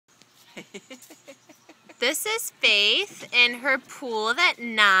This is Faith in her pool that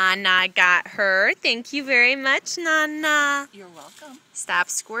Nana got her. Thank you very much, Nana. You're welcome. Stop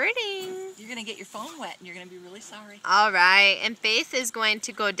squirting. You're going to get your phone wet and you're going to be really sorry. All right, and Faith is going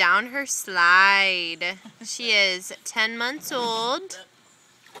to go down her slide. She is 10 months old.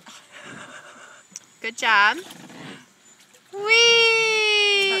 Good job.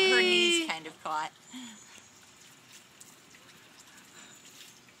 Whee! Her knee's kind of caught.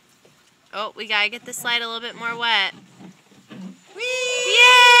 Oh, we gotta get the slide a little bit more wet. Whee!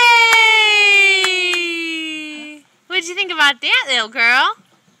 Yay! What'd you think about that, little girl?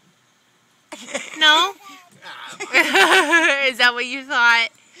 No? Is that what you thought?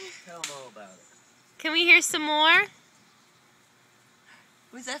 Tell them all about it. Can we hear some more?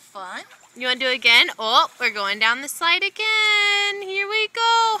 Was that fun? You want to do it again? Oh, we're going down the slide again. Here we go.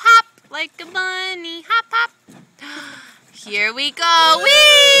 Hop like a bunny. Hop, hop. Here we go. Whee!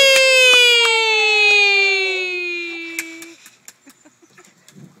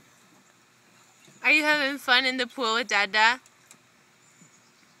 Are you having fun in the pool with Dada?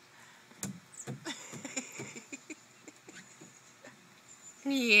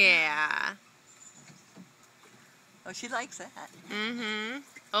 Yeah. Oh, she likes that. Mm-hmm.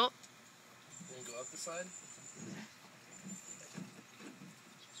 Oh. You want to go up the slide?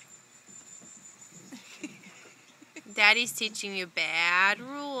 Daddy's teaching you bad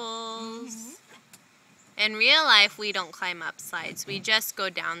rules. In real life, we don't climb up slides. We just go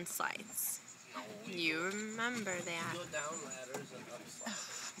down slides. No. You remember that. Go down ladders and up slides.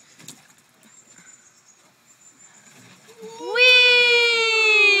 Whee!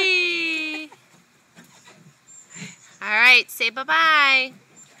 All right, say bye-bye.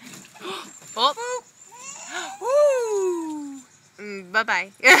 Oh.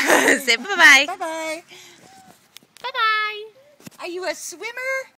 Bye-bye. Say bye-bye. Bye-bye. Bye-bye. Are you a swimmer?